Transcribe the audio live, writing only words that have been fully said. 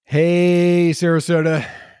Hey, Sarasota,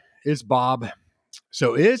 it's Bob.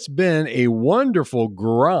 So it's been a wonderful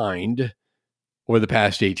grind over the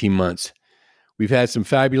past 18 months. We've had some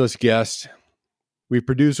fabulous guests. We've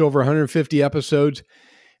produced over 150 episodes,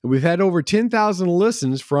 and we've had over 10,000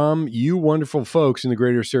 listens from you wonderful folks in the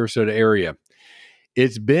greater Sarasota area.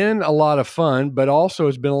 It's been a lot of fun, but also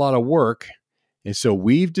it's been a lot of work. And so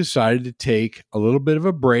we've decided to take a little bit of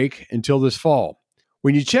a break until this fall.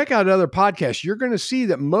 When you check out other podcasts, you're going to see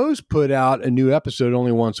that most put out a new episode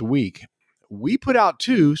only once a week. We put out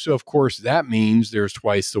two, so of course that means there's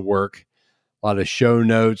twice the work. A lot of show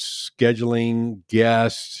notes, scheduling,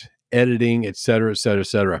 guests, editing, et cetera, et cetera, et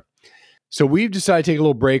cetera. So we've decided to take a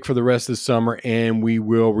little break for the rest of the summer, and we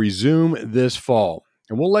will resume this fall.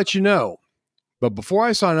 And we'll let you know. But before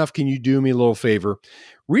I sign off, can you do me a little favor?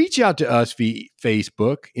 Reach out to us via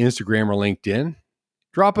Facebook, Instagram, or LinkedIn.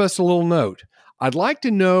 Drop us a little note. I'd like to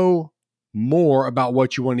know more about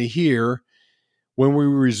what you want to hear when we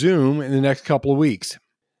resume in the next couple of weeks.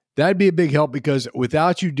 That'd be a big help because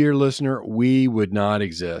without you, dear listener, we would not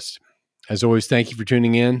exist. As always, thank you for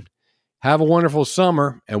tuning in. Have a wonderful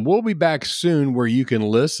summer, and we'll be back soon where you can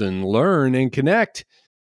listen, learn, and connect.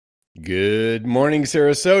 Good morning,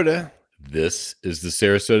 Sarasota. This is the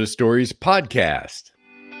Sarasota Stories Podcast.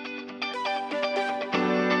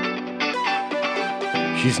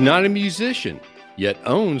 She's not a musician, yet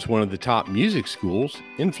owns one of the top music schools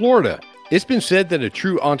in Florida. It's been said that a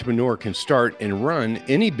true entrepreneur can start and run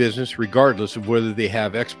any business regardless of whether they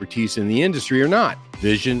have expertise in the industry or not.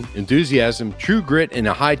 Vision, enthusiasm, true grit, and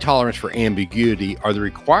a high tolerance for ambiguity are the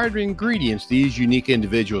required ingredients these unique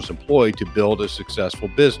individuals employ to build a successful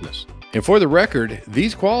business. And for the record,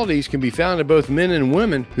 these qualities can be found in both men and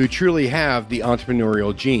women who truly have the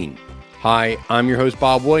entrepreneurial gene. Hi, I'm your host,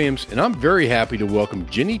 Bob Williams, and I'm very happy to welcome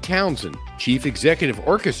Jenny Townsend, Chief Executive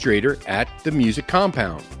Orchestrator at the Music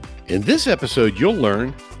Compound. In this episode, you'll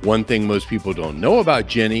learn one thing most people don't know about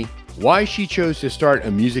Jenny, why she chose to start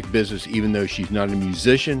a music business even though she's not a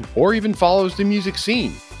musician or even follows the music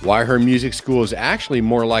scene, why her music school is actually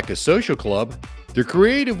more like a social club, the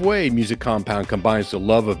creative way Music Compound combines the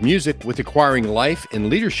love of music with acquiring life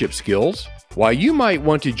and leadership skills, why you might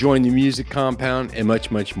want to join the Music Compound, and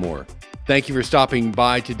much, much more. Thank you for stopping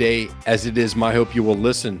by today, as it is my hope you will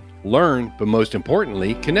listen, learn, but most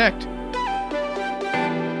importantly, connect.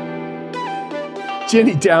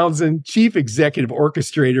 Jenny Townsend, Chief Executive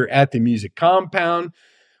Orchestrator at the Music Compound,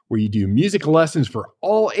 where you do music lessons for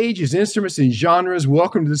all ages, instruments, and genres.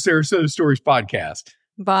 Welcome to the Sarasota Stories Podcast.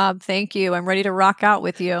 Bob, thank you. I'm ready to rock out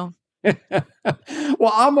with you.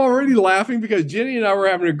 Well, I'm already laughing because Jenny and I were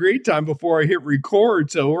having a great time before I hit record.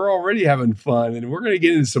 So we're already having fun, and we're going to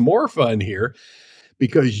get into some more fun here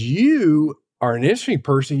because you are an interesting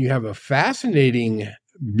person. You have a fascinating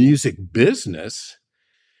music business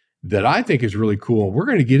that I think is really cool. We're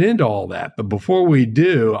going to get into all that. But before we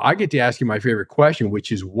do, I get to ask you my favorite question,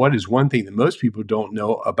 which is, what is one thing that most people don't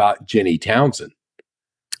know about Jenny Townsend?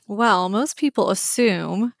 Well, most people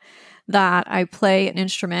assume that I play an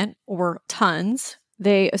instrument or tons.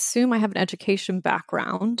 They assume I have an education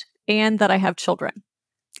background and that I have children.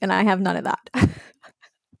 And I have none of that.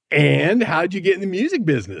 And how'd you get in the music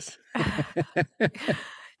business?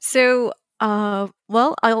 So, I'll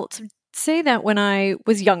say that when I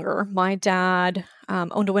was younger, my dad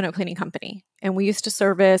owned a window cleaning company. And we used to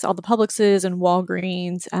service all the Publixes and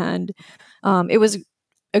Walgreens. And it was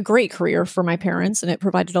a great career for my parents, and it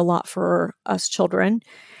provided a lot for us children.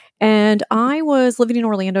 And I was living in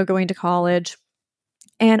Orlando going to college,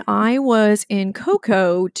 and I was in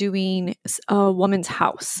Cocoa doing a woman's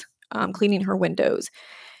house, cleaning her windows.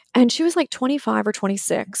 And she was like 25 or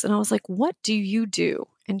 26. And I was like, what do you do?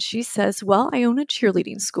 And she says, well, I own a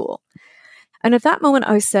cheerleading school. And at that moment,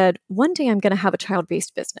 I said, one day I'm going to have a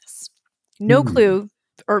child-based business. No clue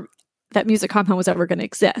or that Music Compound was ever going to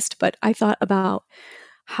exist. But I thought about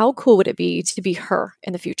how cool would it be to be her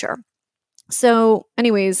in the future? So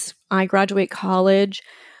anyways, I graduate college.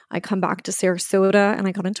 I come back to Sarasota and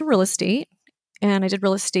I got into real estate. And I did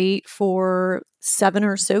real estate for 7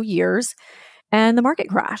 or so years. And the market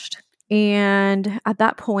crashed. And at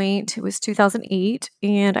that point, it was 2008,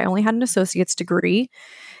 and I only had an associate's degree.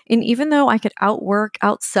 And even though I could outwork,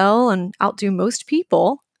 outsell, and outdo most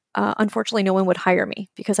people, unfortunately, no one would hire me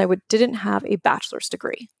because I didn't have a bachelor's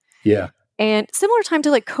degree. Yeah. And similar time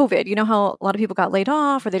to like COVID, you know how a lot of people got laid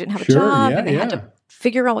off or they didn't have a job and they had to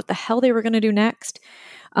figure out what the hell they were going to do next.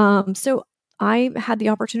 So I had the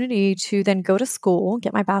opportunity to then go to school,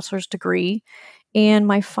 get my bachelor's degree. And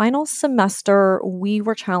my final semester, we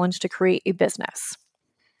were challenged to create a business.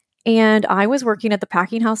 And I was working at the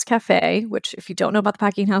Packing House Cafe, which, if you don't know about the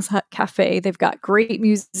Packing House Cafe, they've got great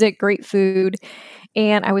music, great food.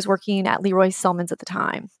 And I was working at Leroy Selman's at the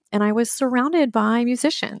time. And I was surrounded by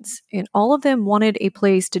musicians, and all of them wanted a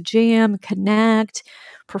place to jam, connect,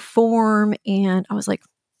 perform. And I was like,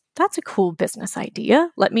 that's a cool business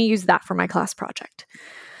idea. Let me use that for my class project.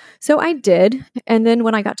 So I did. And then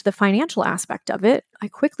when I got to the financial aspect of it, I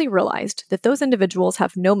quickly realized that those individuals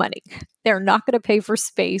have no money. They're not going to pay for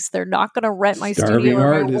space. They're not going to rent my studio Starving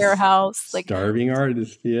or my artists. warehouse. Like, Starving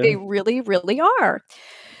artists. they Yeah. really, really are.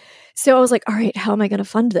 So I was like, all right, how am I going to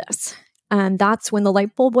fund this? And that's when the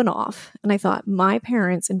light bulb went off. And I thought, my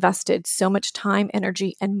parents invested so much time,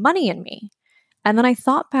 energy, and money in me. And then I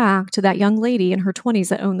thought back to that young lady in her 20s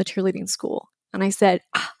that owned the cheerleading school. And I said,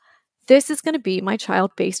 this is going to be my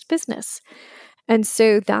child-based business. And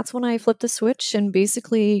so that's when I flipped the switch and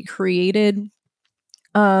basically created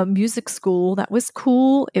a music school that was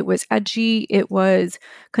cool. It was edgy. It was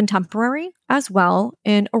contemporary as well.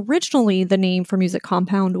 And originally, the name for Music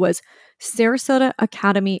Compound was Sarasota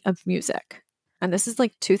Academy of Music. And this is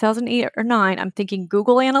like 2008 or 9. I'm thinking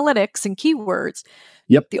Google Analytics and keywords.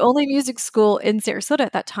 Yep. The only music school in Sarasota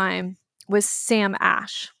at that time was Sam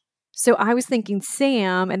Ash. So I was thinking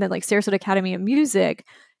Sam and then like Sarasota Academy of Music,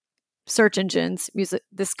 search engines, music,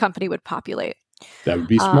 this company would populate. That would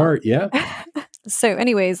be smart. Yeah. So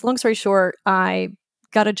anyways, long story short, I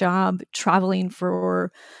got a job traveling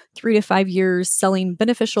for 3 to 5 years selling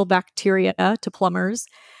beneficial bacteria to plumbers.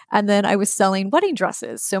 And then I was selling wedding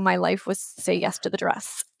dresses. So my life was say yes to the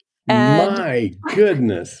dress. And My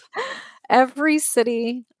goodness. every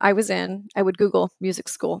city I was in, I would Google music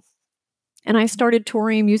school. And I started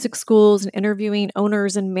touring music schools and interviewing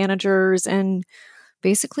owners and managers and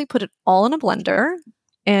basically put it all in a blender.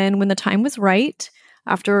 And when the time was right,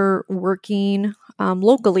 after working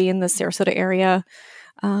locally in the Sarasota area,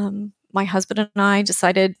 my husband and I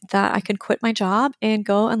decided that I could quit my job and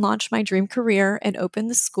go and launch my dream career and open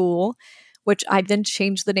the school, which I then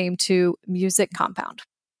changed the name to Music Compound.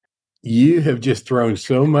 You have just thrown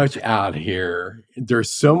so much out here. There's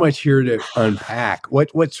so much here to unpack.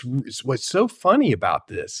 What's so funny about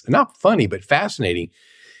this? Not funny, but fascinating.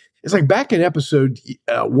 It's like back in episode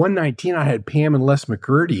 119, I had Pam and Les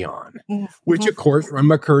McCurdy on, which of course run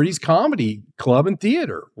McCurdy's Comedy Club and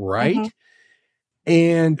Theater, right? Mm-hmm.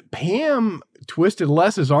 And Pam twisted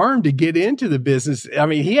Les's arm to get into the business. I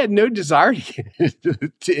mean, he had no desire to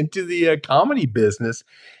get into the comedy business.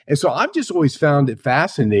 And so I've just always found it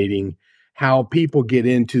fascinating how people get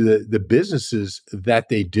into the businesses that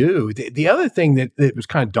they do. The other thing that was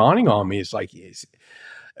kind of dawning on me is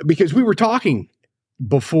because we were talking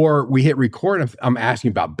before we hit record, I'm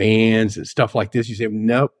asking about bands and stuff like this. You say,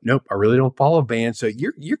 nope, I really don't follow bands. So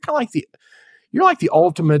you're kind of like you're like the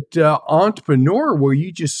ultimate entrepreneur where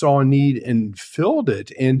you just saw a need and filled it.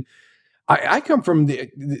 And I come from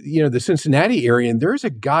the Cincinnati area, and there's a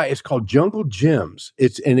guy, it's called Jungle Gyms.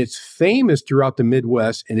 It's famous throughout the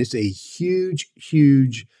Midwest, and it's a huge,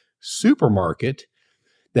 huge supermarket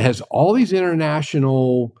that has all these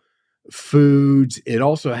international foods. It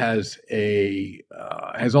also has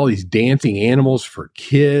has all these dancing animals for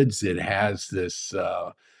kids. It has this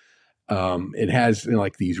it has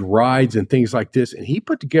like these rides and things like this. And he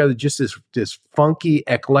put together just this funky,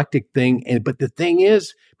 eclectic thing. But the thing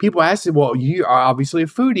is, people ask him, well, you are obviously a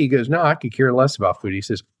foodie. He goes, no, I could care less about food. He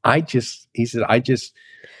says, I just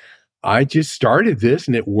started this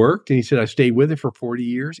and it worked. And he said, I stayed with it for 40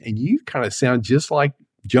 years. And you kind of sound just like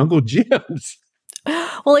Jungle Gyms.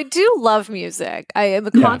 Well, I do love music. I am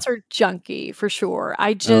a concert junkie for sure.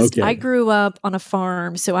 I grew up on a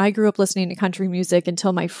farm. So I grew up listening to country music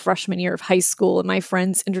until my freshman year of high school. And my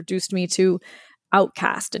friends introduced me to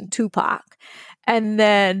Outkast and Tupac. And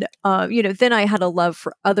then, then I had a love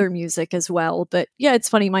for other music as well. But yeah, it's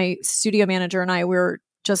funny. My studio manager and I were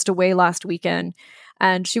just away last weekend.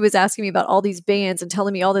 And she was asking me about all these bands and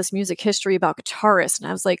telling me all this music history about guitarists. And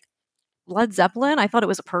I was like, Led Zeppelin? I thought it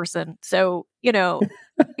was a person. So, who knows?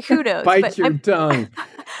 Bite your tongue.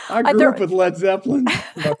 I grew up with Led Zeppelin,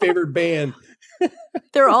 my favorite band.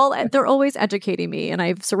 They're always educating me, and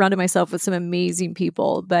I've surrounded myself with some amazing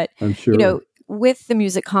people. But I'm sure, with the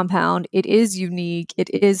Music Compound, it is unique, it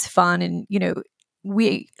is fun, and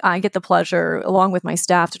I get the pleasure, along with my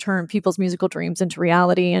staff, to turn people's musical dreams into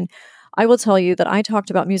reality. And I will tell you that I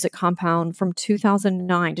talked about Music Compound from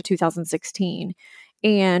 2009 to 2016.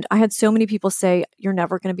 And I had so many people say, you're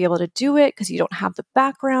never going to be able to do it because you don't have the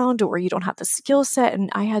background or you don't have the skill set. And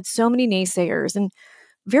I had so many naysayers, and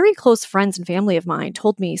very close friends and family of mine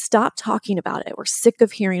told me, stop talking about it. We're sick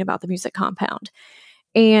of hearing about the Music Compound.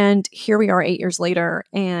 And here we are 8 years later,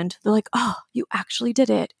 and they're like, oh, you actually did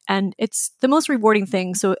it. And it's the most rewarding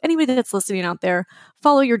thing. So, anybody that's listening out there,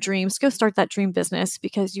 follow your dreams, go start that dream business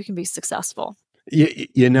because you can be successful.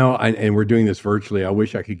 And we're doing this virtually. I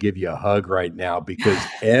wish I could give you a hug right now because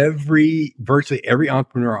virtually every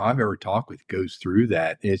entrepreneur I've ever talked with goes through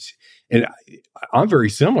that. I'm very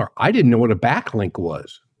similar. I didn't know what a backlink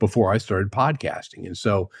was before I started podcasting. And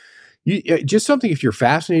so just something, if you're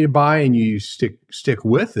fascinated by and you stick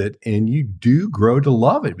with it, and you do grow to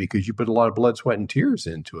love it because you put a lot of blood, sweat, and tears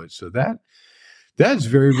into it. So that's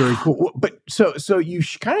very, very cool. But so you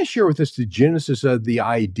kind of share with us the genesis of the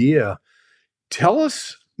idea. Tell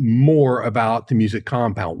us more about the Music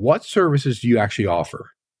Compound. What services do you actually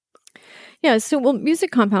offer? Yeah, so well, Music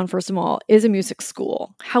Compound, first of all, is a music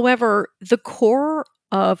school. However, the core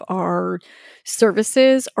of our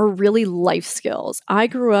services are really life skills. I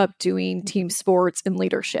grew up doing team sports and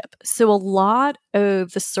leadership. So a lot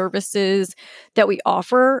of the services that we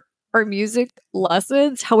offer are music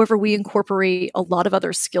lessons. However, we incorporate a lot of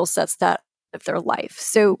other skill sets that of their life.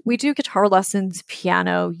 So we do guitar lessons,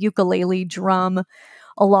 piano, ukulele, drum.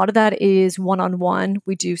 A lot of that is one-on-one.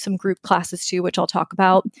 We do some group classes too, which I'll talk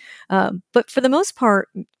about. But for the most part,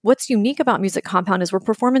 what's unique about Music Compound is we're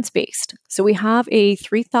performance-based. So we have a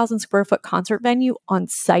 3,000 square foot concert venue on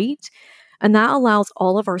site, and that allows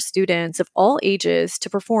all of our students of all ages to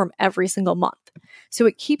perform every single month. So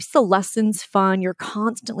it keeps the lessons fun. You're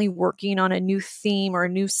constantly working on a new theme or a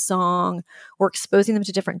new song. We're exposing them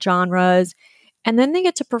to different genres. And then they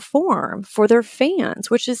get to perform for their fans,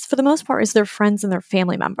 which is, for the most part, is their friends and their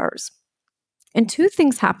family members. And two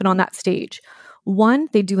things happen on that stage. One,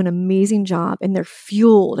 they do an amazing job and they're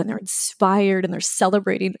fueled and they're inspired and they're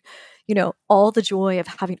celebrating, all the joy of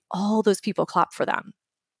having all those people clap for them.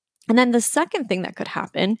 And then the second thing that could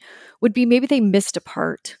happen would be maybe they missed a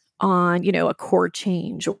part on, a chord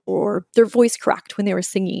change or their voice cracked when they were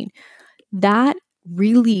singing. That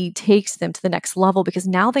really takes them to the next level because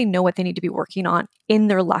now they know what they need to be working on in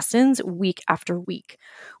their lessons week after week,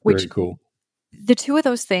 which Very cool. The two of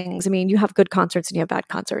those things, you have good concerts and you have bad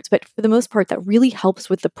concerts, but for the most part, that really helps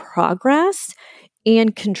with the progress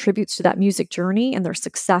and contributes to that music journey and their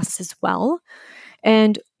success as well.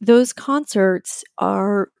 And those concerts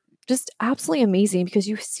are just absolutely amazing because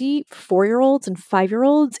you see 4-year-olds and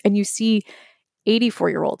 5-year-olds and you see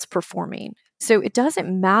 84-year-olds performing. So it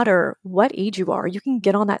doesn't matter what age you are, you can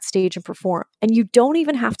get on that stage and perform. And you don't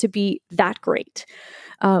even have to be that great.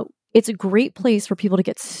 It's a great place for people to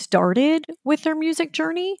get started with their music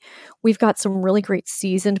journey. We've got some really great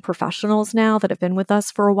seasoned professionals now that have been with us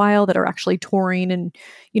for a while that are actually touring and,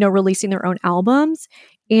 releasing their own albums.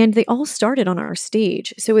 And they all started on our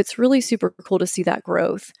stage. So it's really super cool to see that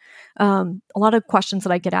growth. A lot of questions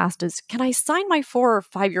that I get asked is, can I sign my 4 or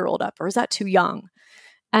 5-year-old up, or is that too young?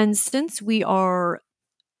 And since we are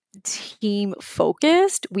team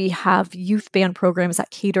focused, we have youth band programs that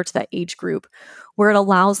cater to that age group where it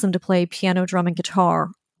allows them to play piano, drum, and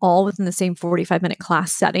guitar all within the same 45-minute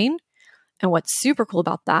class setting. And what's super cool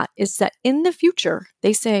about that is that in the future,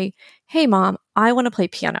 they say, hey, mom, I want to play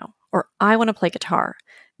piano or I want to play guitar.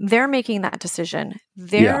 They're making that decision.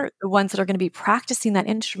 They're the ones that are going to be practicing that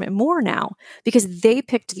instrument more now because they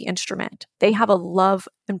picked the instrument. They have a love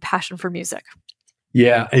and passion for music.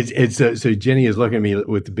 Yeah, it's so Jenny is looking at me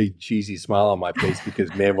with a big cheesy smile on my face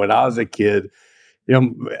because, man, when I was a kid,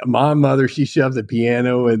 my mother, she shoved the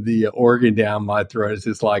piano and the organ down my throat. It's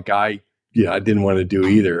just like I didn't want to do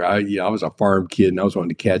either. I was a farm kid and I was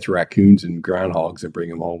wanting to catch raccoons and groundhogs and bring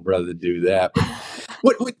them home rather than do that.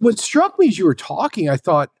 But what struck me as you were talking, I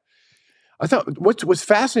thought what's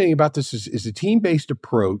fascinating about this is a team-based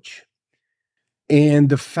approach. And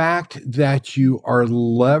the fact that you are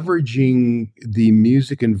leveraging the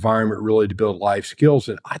music environment really to build life skills.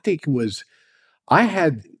 And I think I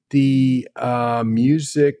had the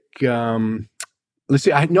music, let's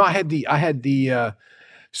see, I had the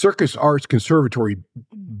Circus Arts Conservatory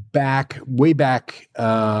way back,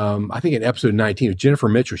 I think in episode 19 of Jennifer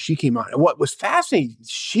Mitchell. She came on. And what was fascinating,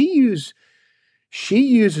 she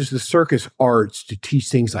uses the circus arts to teach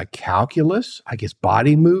things like calculus, I guess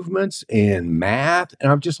body movements and math.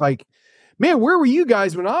 And I'm just like, man, where were you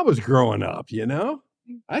guys when I was growing up?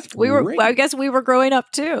 That's great. I guess we were growing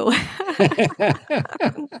up too.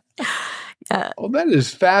 Yeah. Well, that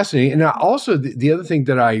is fascinating. And also the other thing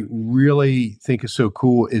that I really think is so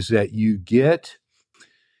cool is that you get,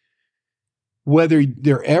 whether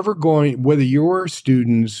your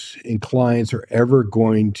students and clients are ever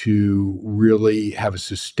going to really have a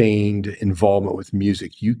sustained involvement with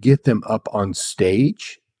music, you get them up on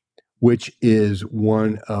stage which is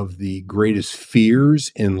one of the greatest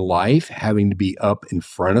fears in life, having to be up in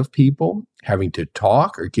front of people, having to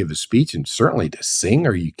talk or give a speech, and certainly to sing.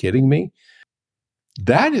 Are you kidding me?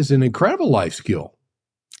 That is an incredible life skill.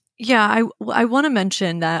 Yeah, I want to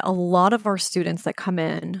mention that a lot of our students that come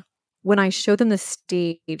in, when I show them the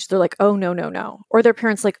stage, they're like, "Oh, no, no, no." Or their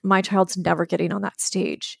parents like, "My child's never getting on that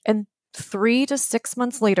stage." And 3 to 6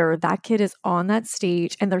 months later, that kid is on that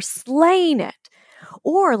stage and they're slaying it.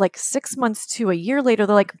 Or like 6 months to a year later,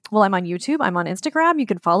 they're like, "Well, I'm on YouTube, I'm on Instagram, you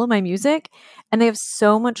can follow my music." And they have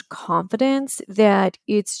so much confidence that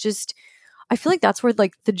it's just I feel like that's where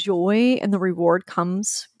like the joy and the reward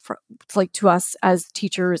comes from, like to us as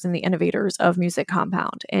teachers and the innovators of Music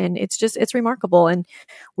Compound. And it's remarkable. And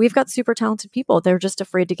we've got super talented people. They're just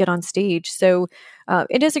afraid to get on stage. So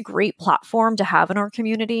it is a great platform to have in our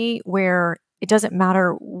community where it doesn't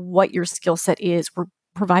matter what your skill set is. We're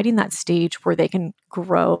providing that stage where they can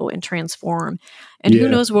grow and transform. And who Yeah,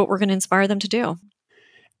 knows what we're going to inspire them to do.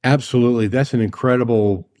 absolutely. That's an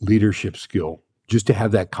incredible leadership skill, just to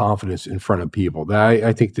have that confidence in front of people.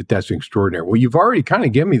 I think that that's extraordinary. Well, you've already kind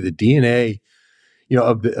of given me the DNA,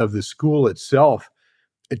 of the school itself.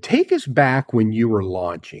 Take us back when you were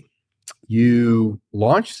launching. You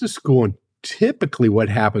launched the school, and typically what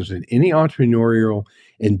happens in any entrepreneurial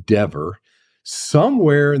endeavor,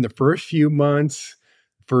 somewhere in the first few months,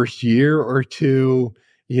 first year or two,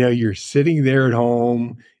 you're sitting there at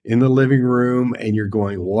home in the living room and you're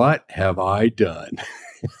going, "What have I done?"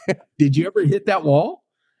 Did you ever hit that wall?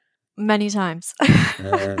 Many times.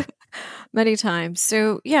 Uh, Many times.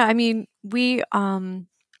 So yeah, I mean, when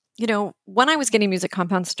I was getting Music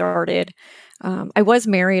Compound started, I was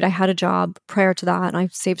married. I had a job prior to that, and I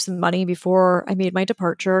saved some money before I made my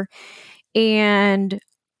departure. And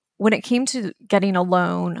when it came to getting a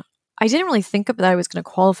loan, I didn't really think that I was going to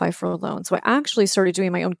qualify for a loan. So I actually started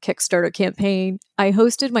doing my own Kickstarter campaign. I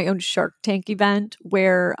hosted my own Shark Tank event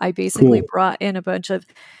where I basically cool. brought in a bunch of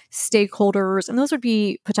stakeholders, and those would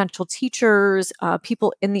be potential teachers,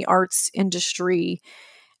 people in the arts industry.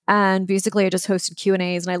 And basically, I just hosted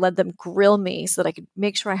Q&As and I let them grill me so that I could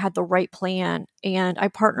make sure I had the right plan. And I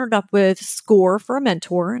partnered up with SCORE for a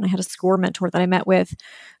mentor, and I had a SCORE mentor that I met with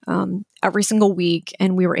every single week,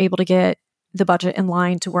 and we were able to get the budget in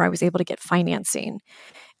line to where I was able to get financing.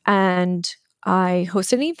 And I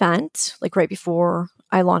hosted an event like right before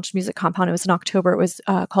I launched Music Compound. It was in October. It was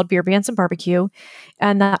called Beer, Bands, and Barbecue.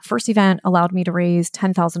 And that first event allowed me to raise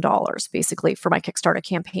 $10,000 basically for my Kickstarter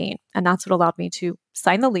campaign. And that's what allowed me to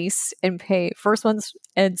sign the lease and pay first ones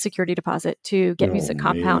and security deposit to get Oh Music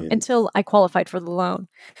Compound man. until I qualified for the loan.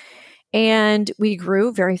 And we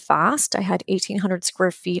grew very fast. I had 1,800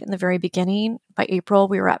 square feet in the very beginning. By April,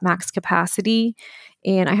 we were at max capacity,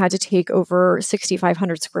 and I had to take over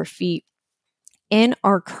 6,500 square feet in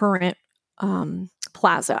our current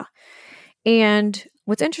plaza. And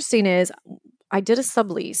what's interesting is I did a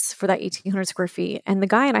sublease for that 1,800 square feet, and the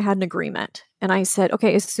guy and I had an agreement. And I said,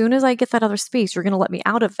 "Okay, as soon as I get that other space, you're going to let me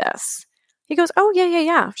out of this." He goes, "Oh, yeah, yeah,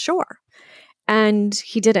 yeah, sure." And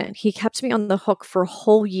he didn't. He kept me on the hook for a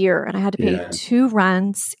whole year, and I had to pay Yeah. 2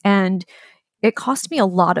 rents, and it cost me a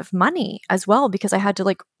lot of money as well because I had to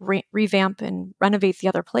like revamp and renovate the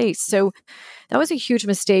other place. So that was a huge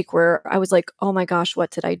mistake where I was like, "Oh my gosh,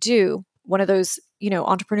 what did I do?" One of those,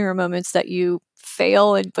 entrepreneur moments that you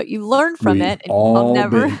fail but you learn from We've it, and I'll all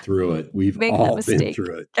never been through it. We've make that all been mistake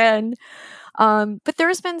through it. again. But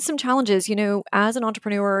there's been some challenges. As an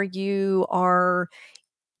entrepreneur, you are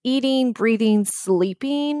eating, breathing,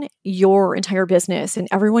 sleeping your entire business, and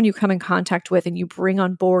everyone you come in contact with and you bring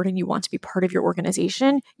on board and you want to be part of your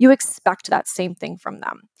organization, you expect that same thing from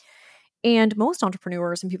them. And most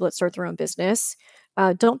entrepreneurs and people that start their own business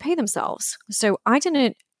don't pay themselves. So I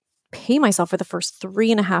didn't pay myself for the first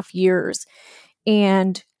 3.5 years.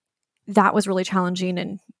 And that was really challenging.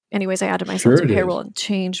 And anyways, I added myself Sure to it payroll is. and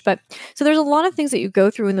change. But so there's a lot of things that you go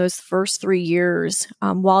through in those first 3 years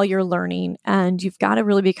while you're learning. And you've got to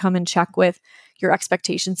really become in check with your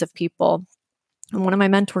expectations of people. And one of my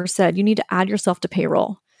mentors said, you need to add yourself to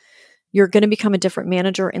payroll. You're going to become a different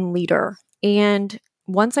manager and leader. And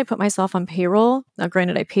once I put myself on payroll, now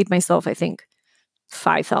granted, I paid myself, I think,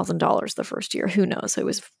 $5,000 the first year. Who knows? It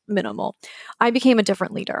was minimal. I became a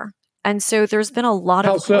different leader. And so there's been a lot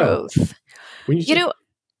How of so? growth. When you You say know,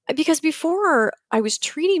 because before I was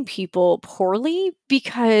treating people poorly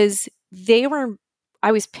because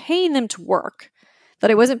I was paying them to work, that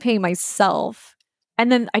I wasn't paying myself. And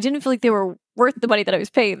then I didn't feel like they were worth the money that I was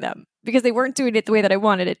paying them because they weren't doing it the way that I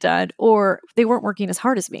wanted it done, or they weren't working as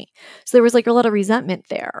hard as me. So there was like a lot of resentment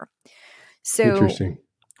there. So interesting.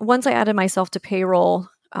 once I added myself to payroll,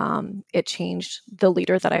 It changed the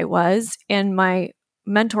leader that I was. And my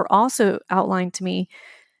mentor also outlined to me,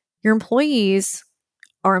 your employees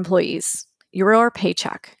are employees. You're our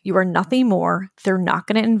paycheck. You are nothing more. They're not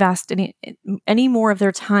going to invest any more of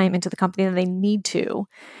their time into the company than they need to.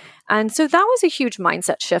 And so that was a huge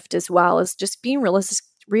mindset shift as well, as just being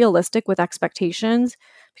realistic with expectations.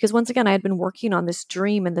 Because once again, I had been working on this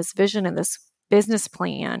dream and this vision and this business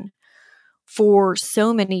plan for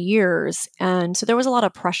so many years. And so there was a lot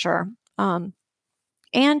of pressure.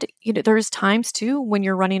 And there's times too when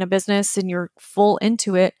you're running a business and you're full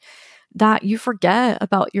into it that you forget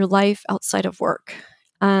about your life outside of work.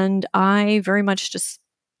 And I very much just,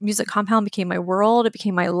 Music Compound became my world. It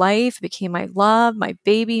became my life. It became my love, my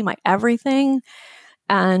baby, my everything.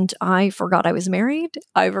 And I forgot I was married.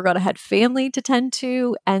 I forgot I had family to tend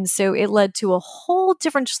to. And so it led to a whole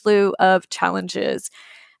different slew of challenges.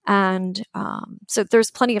 And so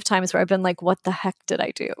there's plenty of times where I've been like, what the heck did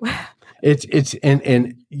I do?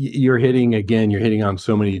 And you're hitting on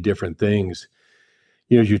so many different things.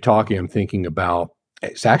 As you're talking, I'm thinking about,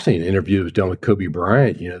 it's actually an interview that was done with Kobe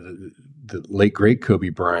Bryant, the late, great Kobe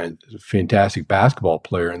Bryant, a fantastic basketball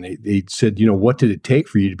player. And they said, what did it take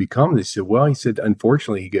for you to become this? He said, well,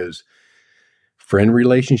 unfortunately, he goes, friend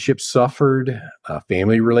relationships suffered,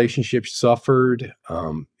 family relationships suffered.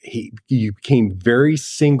 You became very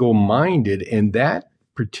single-minded, and that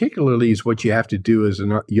particularly is what you have to do as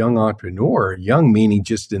a young entrepreneur, young meaning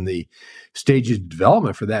just in the stages of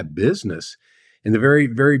development for that business. And the very,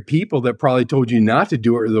 very people that probably told you not to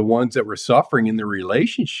do it are the ones that were suffering in the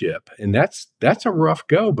relationship. And that's a rough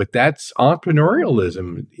go, but that's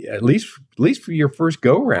entrepreneurialism, at least for your first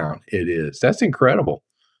go round. It is. That's incredible.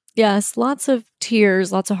 Yes, lots of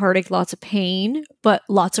tears, lots of heartache, lots of pain, but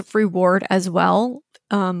lots of reward as well.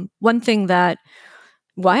 One thing that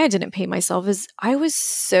why I didn't pay myself is I was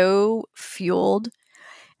so fueled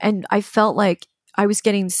and I felt like I was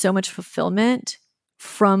getting so much fulfillment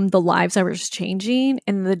from the lives I was changing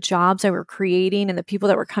and the jobs I were creating and the people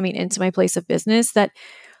that were coming into my place of business that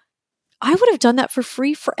I would have done that for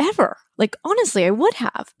free forever. Like, honestly, I would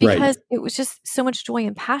have, because it was just so much joy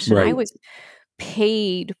and passion. Right. I was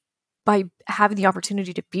paid by having the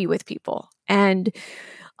opportunity to be with people. And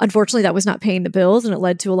unfortunately, that was not paying the bills. And it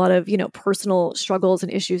led to a lot of, personal struggles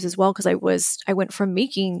and issues as well. Because I went from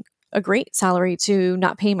making a great salary to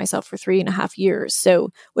not paying myself for 3.5 years. So,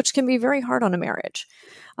 which can be very hard on a marriage.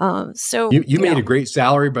 So you made a great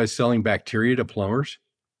salary by selling bacteria to plumbers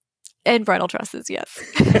and bridal dresses. Yes.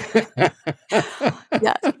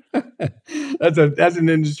 Yes. That's an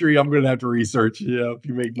industry I'm going to have to research. Yeah. If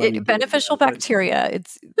you make money, beneficial bacteria.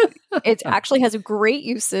 It actually has great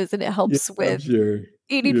uses and it helps with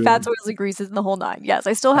eating fats, oils, and greases and the whole nine. Yes.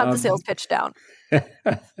 I still have the sales pitch down.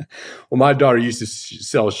 Well, my daughter used to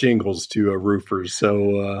sell shingles to roofers.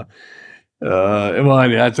 So,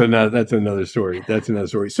 that's another story. That's another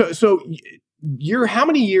story. So you're how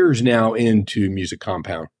many years now into Music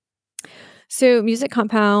Compound? So Music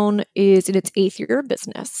Compound is in its 8th year of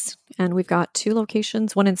business, and we've got 2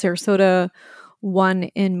 locations, one in Sarasota, one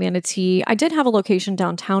in Manatee. I did have a location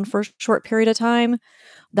downtown for a short period of time.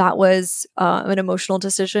 That was an emotional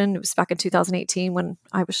decision. It was back in 2018 when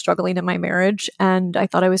I was struggling in my marriage and I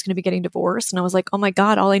thought I was going to be getting divorced. And I was like, oh my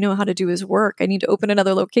God, all I know how to do is work. I need to open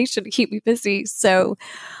another location to keep me busy. So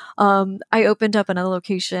I opened up another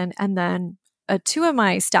location, and then 2 of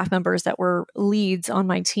my staff members that were leads on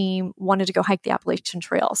my team wanted to go hike the Appalachian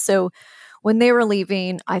Trail. So when they were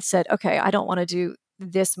leaving, I said, okay, I don't want to do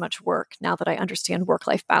this much work now that I understand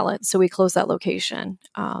work-life balance. So we closed that location.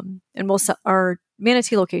 And our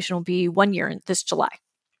Manatee location will be 1 year this July.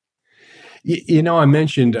 I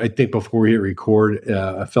mentioned, I think before we hit record,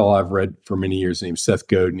 a fellow I've read for many years named Seth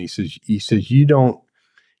Godin. He says, you don't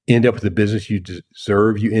end up with the business you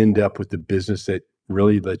deserve. You end up with the business that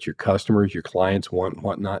really let your customers, your clients want and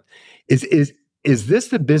whatnot. Is this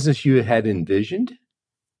the business you had envisioned?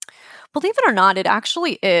 Believe it or not, it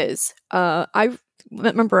actually is. I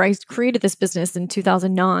remember I created this business in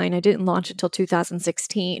 2009. I didn't launch it until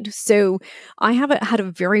 2016. So I haven't had a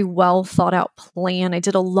very well thought out plan. I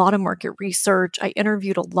did a lot of market research. I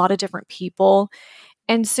interviewed a lot of different people.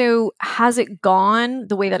 And so has it gone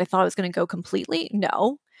the way that I thought it was going to go completely?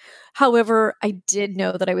 No. However, I did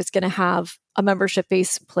know that I was going to have a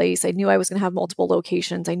membership-based place. I knew I was going to have multiple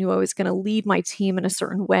locations. I knew I was going to lead my team in a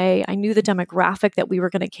certain way. I knew the demographic that we were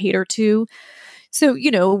going to cater to. So,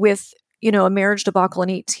 with, a marriage debacle in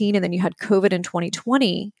 2018 and then you had COVID in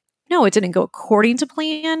 2020, no, it didn't go according to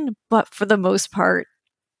plan. But for the most part,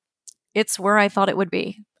 it's where I thought it would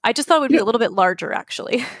be. I just thought it would be a little bit larger,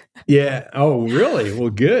 actually. Yeah. Oh, really? Well,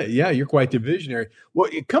 good. Yeah, you're quite the visionary. Well,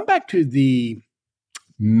 come back to the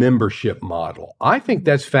membership model. I think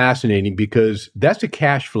that's fascinating because that's a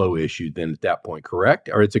cash flow issue then at that point, correct?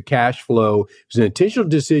 Or it's a cash flow, it's an intentional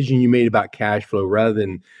decision you made about cash flow rather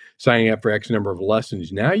than signing up for X number of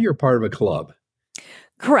lessons. Now you're part of a club.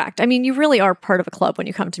 Correct. I mean, you really are part of a club when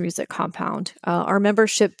you come to Music Compound. Our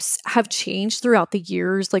memberships have changed throughout the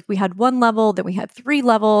years. Like we had one level, then we had three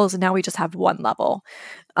levels, and now we just have one level.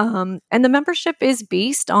 And the membership is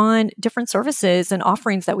based on different services and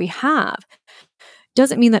offerings that we have.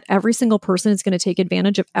 Doesn't mean that every single person is going to take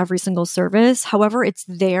advantage of every single service. However, it's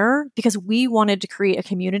there because we wanted to create a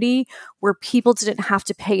community where people didn't have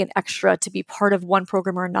to pay an extra to be part of one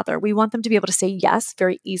program or another. We want them to be able to say yes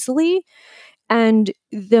very easily. And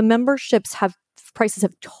the prices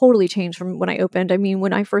have totally changed from when I opened. I mean,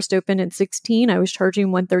 when I first opened in 16, I was charging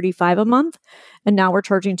 $135 a month, and now we're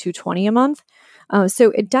charging $220 a month.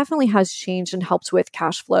 So it definitely has changed and helped with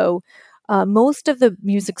cash flow. Most of the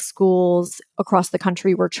music schools across the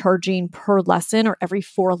country were charging per lesson or every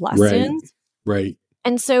 4 lessons. Right.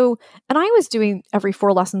 And I was doing every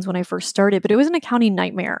 4 lessons when I first started, but it was an accounting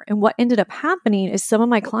nightmare. And what ended up happening is some of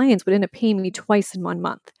my clients would end up paying me twice in 1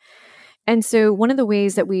 month. And so one of the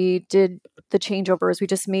ways that we did the changeover is we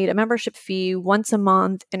just made a membership fee once a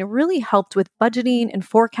month, and it really helped with budgeting and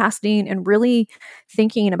forecasting and really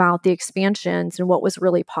thinking about the expansions and what was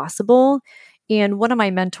really possible. And one of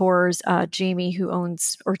my mentors, Jamie, who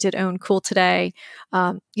did own Cool Today,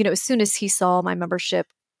 as soon as he saw my membership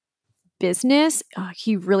business,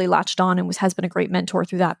 he really latched on and has been a great mentor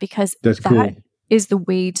through that because that is the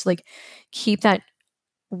way to keep that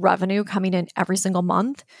revenue coming in every single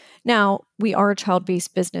month. Now, we are a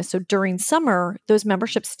child-based business, so during summer, those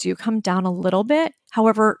memberships do come down a little bit.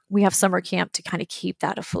 However, we have summer camp to kind of keep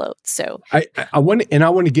that afloat. So I want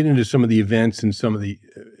to get into some of the events and some of the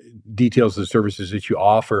details of the services that you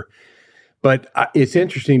offer. But it's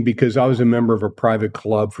interesting because I was a member of a private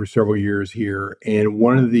club for several years here, and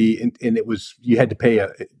it was you had to pay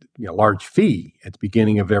a large fee at the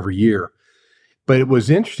beginning of every year. But it was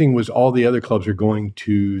interesting was all the other clubs are going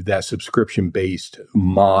to that subscription-based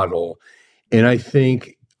model. And I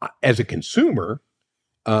think as a consumer,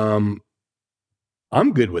 I'm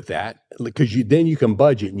good with that because then you can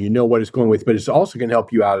budget and you know what it's going with, but it's also going to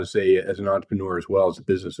help you out as an entrepreneur as well as a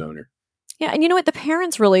business owner. Yeah. And you know what? The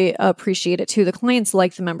parents really appreciate it too. The clients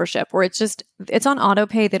like the membership where it's on auto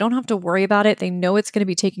pay. They don't have to worry about it. They know it's going to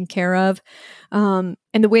be taken care of. And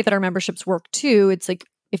the way that our memberships work too, it's like,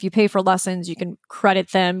 if you pay for lessons, you can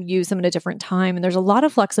credit them, use them at a different time. And there's a lot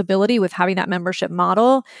of flexibility with having that membership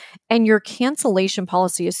model. And your cancellation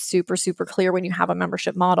policy is super, super clear when you have a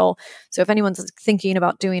membership model. So if anyone's thinking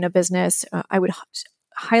about doing a business, I would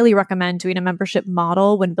highly recommend doing a membership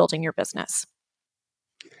model when building your business.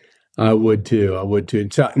 I would too.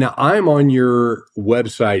 And so now I'm on your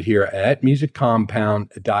website here at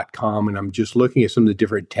musiccompound.com, and I'm just looking at some of the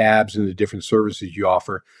different tabs and the different services you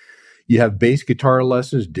offer. You have bass guitar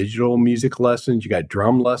lessons, digital music lessons. You got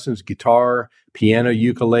drum lessons, guitar, piano,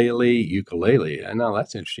 ukulele. I know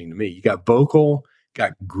that's interesting to me. You got vocal,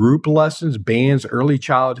 got group lessons, bands, early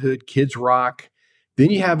childhood, kids rock. Then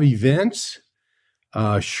you have events,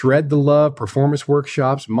 Shred the Love, performance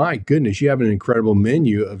workshops. My goodness, you have an incredible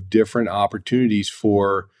menu of different opportunities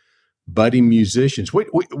for budding musicians.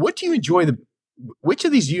 What do you enjoy? Which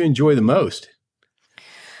of these do you enjoy the most?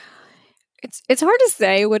 It's hard to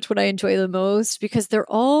say which one I enjoy the most because they're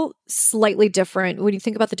all slightly different when you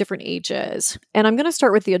think about the different ages. And I'm going to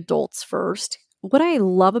start with the adults first. What I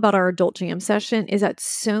love about our adult jam session is that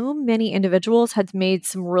so many individuals had made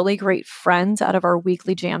some really great friends out of our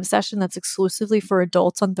weekly jam session that's exclusively for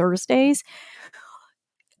adults on Thursdays.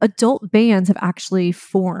 Adult bands have actually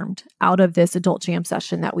formed out of this adult jam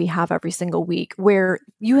session that we have every single week, where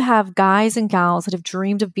you have guys and gals that have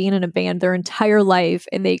dreamed of being in a band their entire life,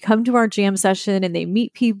 and they come to our jam session and they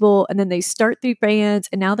meet people, and then they start the bands,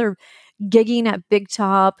 and now they're gigging at Big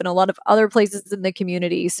Top and a lot of other places in the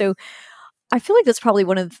community. So I feel like that's probably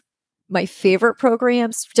one of my favorite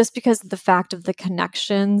programs just because of the fact of the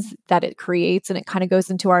connections that it creates, and it kind of goes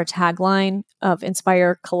into our tagline of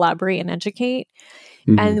inspire, collaborate, and educate.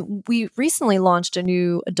 Mm-hmm. And we recently launched a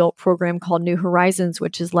new adult program called New Horizons,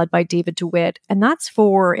 which is led by David DeWitt. And that's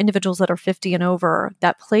for individuals that are 50 and over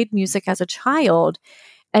that played music as a child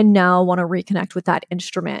and now want to reconnect with that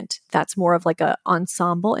instrument. That's more of like an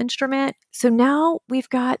ensemble instrument. So now we've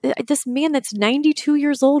got this man that's 92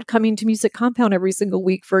 years old coming to Music Compound every single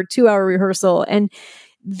week for a 2-hour rehearsal. And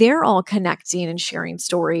they're all connecting and sharing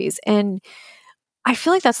stories. And I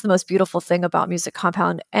feel like that's the most beautiful thing about Music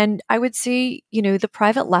Compound. And I would say, the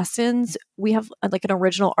private lessons, we have like an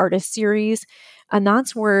original artist series, and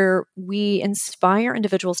that's where we inspire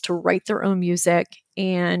individuals to write their own music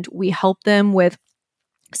and we help them with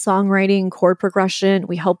songwriting, chord progression.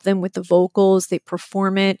 We help them with the vocals, they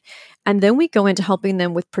perform it. And then we go into helping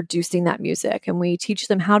them with producing that music. And we teach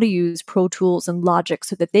them how to use Pro Tools and Logic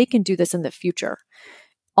so that they can do this in the future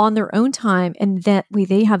on their own time. And that way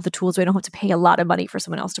they have the tools. They don't have to pay a lot of money for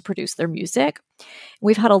someone else to produce their music.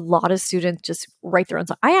 We've had a lot of students just write their own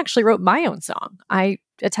song. I actually wrote my own song. I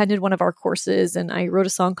attended one of our courses and I wrote a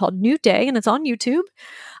song called New Day, and it's on YouTube.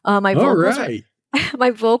 My All vocals right.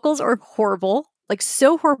 my vocals are horrible. Like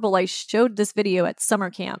so horrible. I showed this video at summer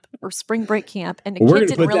camp or spring break camp, and the Well, we're kid going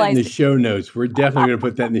to didn't put that in realize the show notes. We're definitely going to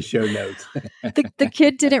put that in the show notes. the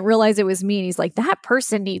kid didn't realize it was me. And he's like, that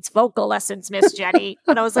person needs vocal lessons, Miss Jenny.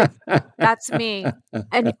 And I was like, that's me.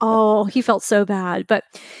 And he felt so bad. But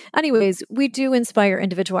anyways, we do inspire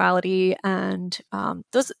individuality. And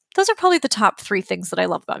those are probably the top three things that I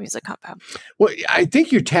love about Music Compound. Well, I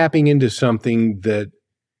think you're tapping into something that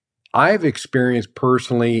I've experienced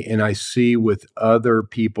personally, and I see with other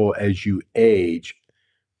people as you age.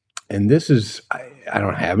 And this is, I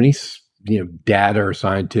don't have any, data or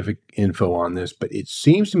scientific info on this, but it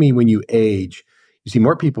seems to me when you age, you see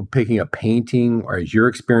more people picking up painting, or as you're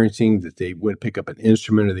experiencing that they would pick up an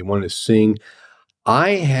instrument or they want to sing.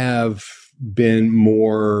 I have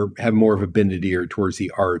more of a bended ear towards the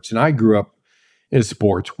arts, and I grew up in a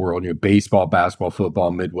sports world, baseball, basketball,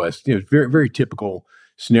 football, Midwest, very, very typical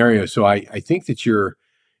scenario. So I think that you're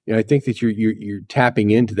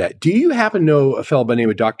tapping into that. Do you happen to know a fellow by the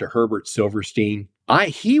name of Dr. Herbert Silverstein?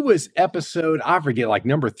 He was episode, I forget, like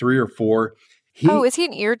number 3 or 4. Is he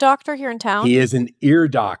an ear doctor here in town? He is an ear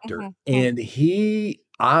doctor, Mm-hmm. and he's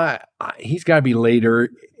got to be late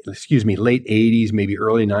 80s, maybe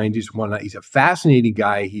early 90s. He's a fascinating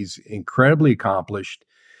guy. He's incredibly accomplished.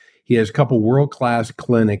 He has a couple world-class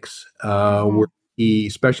clinics where he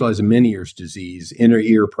specializes in Meniere's disease, inner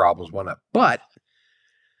ear problems, whatnot. But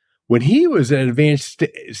when he was at an advanced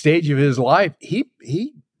stage of his life,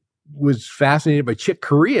 he was fascinated by Chick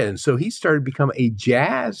Corea, and so he started to become a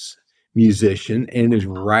jazz musician and is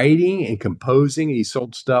writing and composing. And he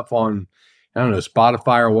sold stuff on, I don't know,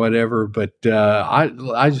 Spotify or whatever. But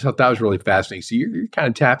I just thought that was really fascinating. So you're kind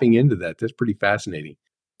of tapping into that. That's pretty fascinating.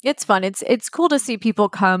 It's fun. It's cool to see people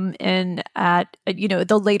come in at,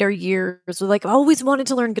 the later years. They're like, I've always wanted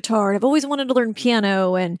to learn guitar. I've always wanted to learn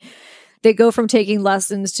piano. And they go from taking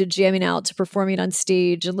lessons to jamming out to performing on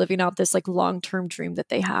stage and living out this like long-term dream that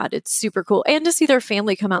they had. It's super cool. And to see their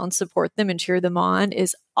family come out and support them and cheer them on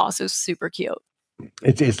is also super cute.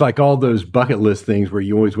 It's like all those bucket list things where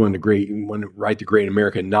you always want to write the great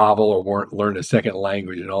American novel or learn a second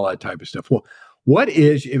language and all that type of stuff. Well,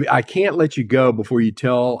 I can't let you go before you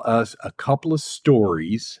tell us a couple of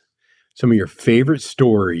stories, some of your favorite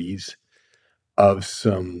stories of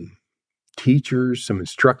some teachers, some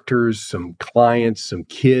instructors, some clients, some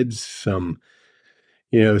kids, some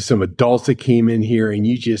adults that came in here, and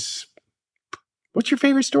what's your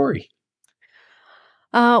favorite story?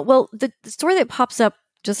 Well, the story that pops up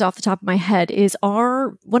just off the top of my head is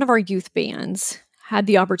one of our youth bands had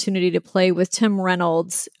the opportunity to play with Tim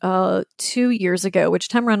Reynolds 2 years ago, which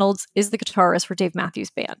Tim Reynolds is the guitarist for Dave Matthews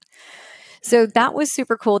Band. So that was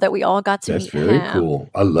super cool that we all got to meet him. That's very cool.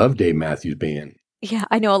 I love Dave Matthews Band. Yeah,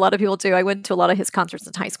 I know a lot of people do. I went to a lot of his concerts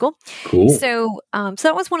in high school. Cool. So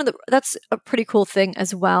that was that's a pretty cool thing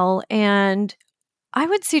as well. And I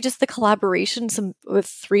would say just the collaboration with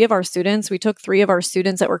 3 of our students. We took 3 of our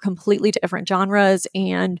students that were completely different genres,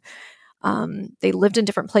 and they lived in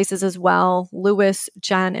different places as well, Lewis,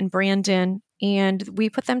 Jen, and Brandon. And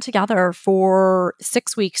we put them together for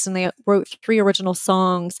 6 weeks, and they wrote 3 original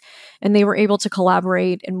songs, and they were able to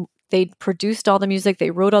collaborate, and they produced all the music.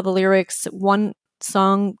 They wrote all the lyrics. One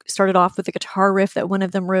song started off with a guitar riff that one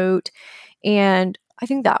of them wrote. And I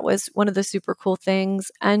think that was one of the super cool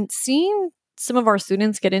things. And seeing some of our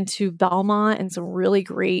students get into Belmont and some really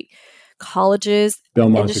great colleges.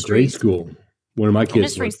 Belmont's a great school. One of my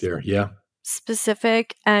kids went there. Yeah.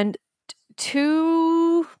 Specific. And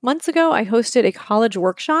 2 months ago, I hosted a college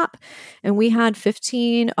workshop, and we had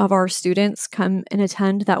 15 of our students come and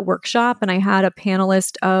attend that workshop. And I had a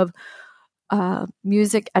panelist of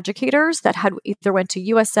music educators that had either went to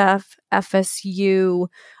USF, FSU,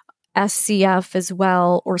 SCF as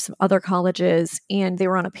well, or some other colleges. And they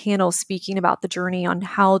were on a panel speaking about the journey on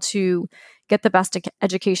how to get the best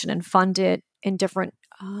education and fund it in different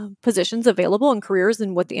positions available and careers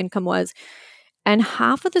and what the income was. And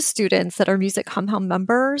half of the students that are Music Compound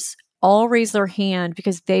members all raise their hand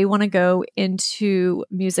because they want to go into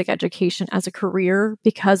music education as a career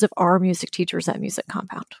because of our music teachers at Music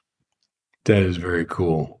Compound. That is very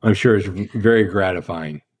cool. I'm sure it's very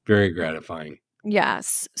gratifying. Very gratifying.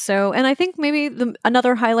 Yes. So, and I think maybe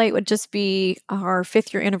another highlight would just be our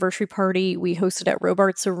 5th-year anniversary party we hosted at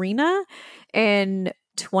Robarts Arena in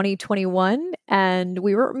 2021. And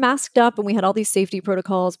we were masked up and we had all these safety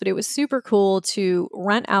protocols, but it was super cool to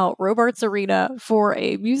rent out Robarts Arena for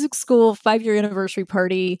a music school 5-year anniversary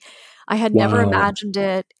party. I had never imagined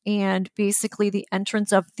it. And basically, the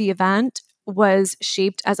entrance of the event was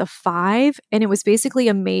shaped as a 5, and it was basically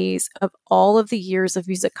a maze of all of the years of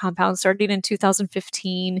Music Compound starting in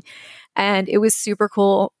 2015, and it was super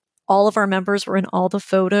cool. All of our members were in all the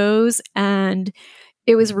photos, and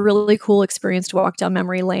it was a really cool experience to walk down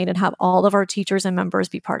memory lane and have all of our teachers and members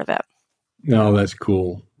be part of it. No, that's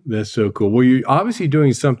cool. That's so cool. Well, you're obviously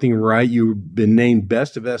doing something right. You've been named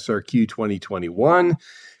Best of SRQ 2021,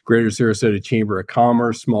 Greater Sarasota Chamber of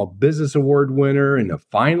Commerce Small Business Award winner, and a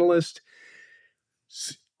finalist.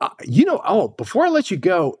 Before I let you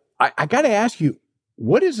go, I got to ask you,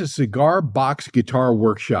 what is a cigar box guitar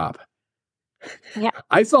workshop? Yeah.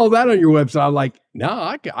 I saw that on your website. I'm like, no,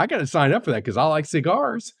 I got to sign up for that because I like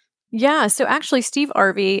cigars. Yeah. So actually, Steve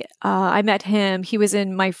Arvey, I met him. He was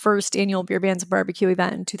in my first annual Beer Bands and Barbecue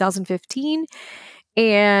event in 2015.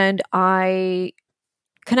 And I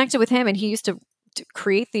connected with him, and he used to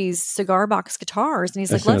create these cigar box guitars. And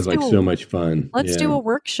he's like, sounds like so much fun. Let's do a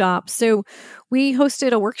workshop. So we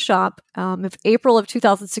hosted a workshop of April of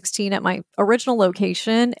 2016 at my original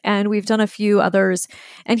location, and we've done a few others.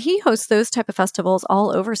 And he hosts those type of festivals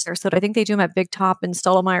all over Sarasota. I think they do them at Big Top and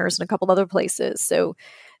Stottlemyre's and a couple other places. So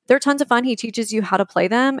they're tons of fun. He teaches you how to play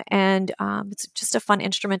them, and it's just a fun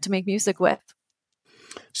instrument to make music with.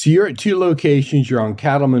 So you're at 2 locations. You're on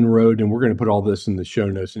Cattleman Road, and we're going to put all this in the show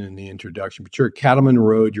notes and in the introduction. But you're at Cattleman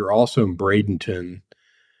Road. You're also in Bradenton.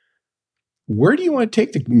 Where do you want to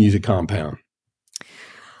take the Music Compound?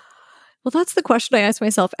 Well, that's the question I ask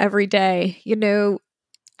myself every day. You know,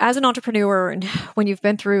 as an entrepreneur, and when you've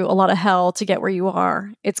been through a lot of hell to get where you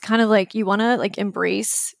are, it's kind of like you want to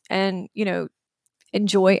embrace and,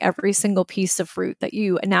 enjoy every single piece of fruit that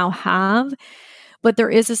you now have. But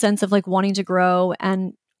there is a sense of wanting to grow.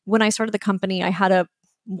 And when I started the company, I had a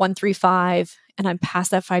 135, and I'm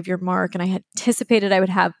past that 5-year mark. And I had anticipated I would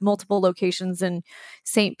have multiple locations in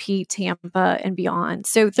St. Pete, Tampa, and beyond.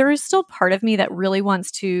 So there is still part of me that really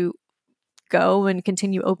wants to go and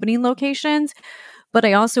continue opening locations. But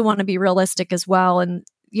I also want to be realistic as well. And,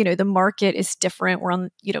 the market is different. We're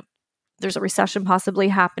on, there's a recession possibly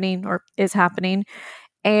happening or is happening.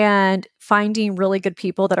 And finding really good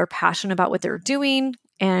people that are passionate about what they're doing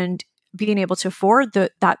and being able to afford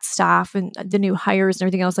that staff and the new hires and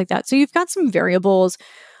everything else like that. So you've got some variables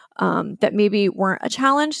that maybe weren't a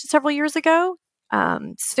challenge several years ago.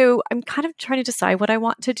 So I'm kind of trying to decide what I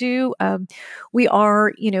want to do. We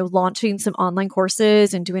are, launching some online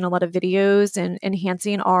courses and doing a lot of videos and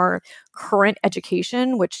enhancing our current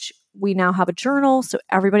education, which we now have a journal. So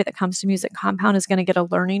everybody that comes to Music Compound is going to get a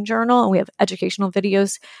learning journal, and we have educational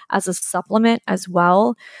videos as a supplement as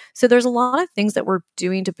well. So there's a lot of things that we're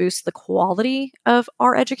doing to boost the quality of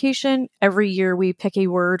our education. Every year we pick a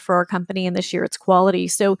word for our company, and this year it's quality.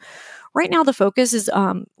 So right now the focus is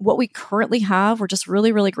what we currently have. We're just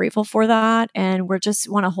really, really grateful for that. And we're just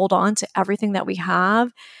want to hold on to everything that we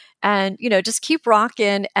have and, just keep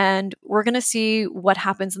rocking. And we're going to see what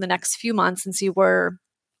happens in the next few months and see where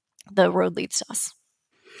the road leads to us.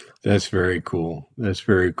 That's very cool. That's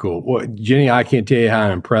very cool. Well, Jenny, I can't tell you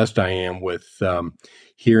how impressed I am with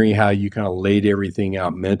hearing how you kind of laid everything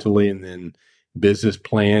out mentally and then business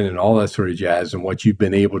plan and all that sort of jazz and what you've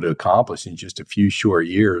been able to accomplish in just a few short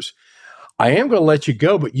years. I am going to let you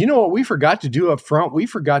go, but you know what we forgot to do up front? We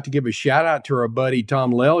forgot to give a shout out to our buddy,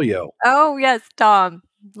 Tom Lelio. Oh, yes, Tom.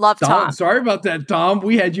 Love Tom. Sorry about that, Tom.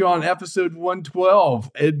 We had you on episode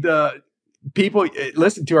 112. And people,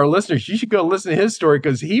 listen to our listeners. You should go listen to his story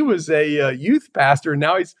because he was a youth pastor. And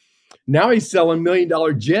now he's selling $1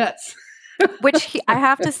 million jets. Which I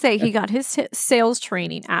have to say, he got his sales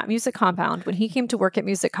training at Music Compound when he came to work at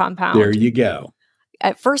Music Compound. There you go.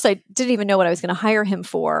 At first, I didn't even know what I was going to hire him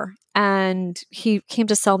for. And he came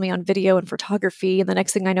to sell me on video and photography. And the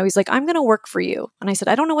next thing I know, he's like, I'm going to work for you. And I said,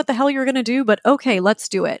 I don't know what the hell you're going to do, but okay, let's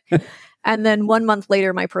do it. And then 1 month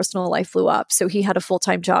later, my personal life blew up. So he had a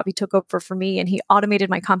full-time job. He took over for me and he automated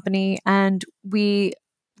my company. And we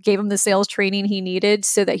gave him the sales training he needed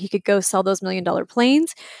so that he could go sell those $1 million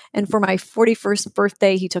planes. And for my 41st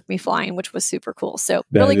birthday, he took me flying, which was super cool. So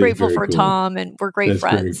really grateful for Tom, and we're great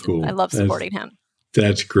friends. Cool. I love supporting him.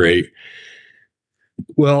 That's great.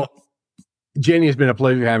 Well, Jenny, it's been a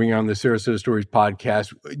pleasure having you on the Sarasota Stories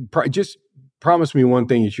podcast. Just promise me one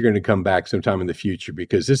thing, that you're going to come back sometime in the future,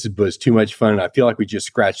 because this was too much fun. I feel like we just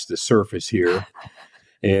scratched the surface here.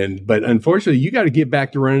 But unfortunately, you got to get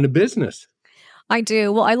back to running a business. I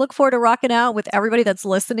do. Well, I look forward to rocking out with everybody that's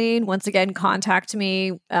listening. Once again, contact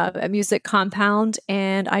me at Music Compound.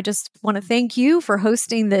 And I just want to thank you for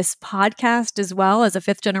hosting this podcast as well. As a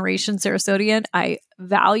fifth generation Sarasodian, I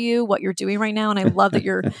value what you're doing right now. And I love that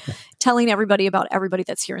you're telling everybody about everybody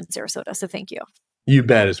that's here in Sarasota. So thank you. You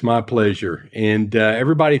bet. It's my pleasure. And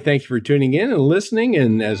everybody, thank you for tuning in and listening.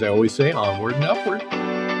 And as I always say, onward and upward.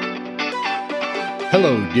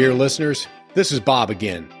 Hello, dear listeners. This is Bob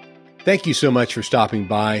again. Thank you so much for stopping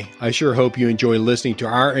by. I sure hope you enjoy listening to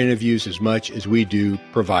our interviews as much as we do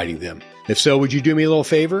providing them. If so, would you do me a little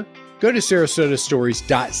favor? Go to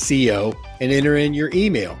sarasotastories.co and enter in your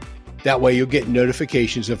email. That way you'll get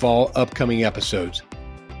notifications of all upcoming episodes.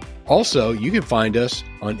 Also, you can find us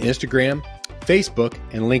on Instagram, Facebook,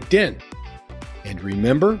 and LinkedIn. And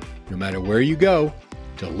remember, no matter where you go,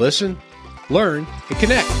 to listen, learn, and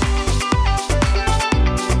connect.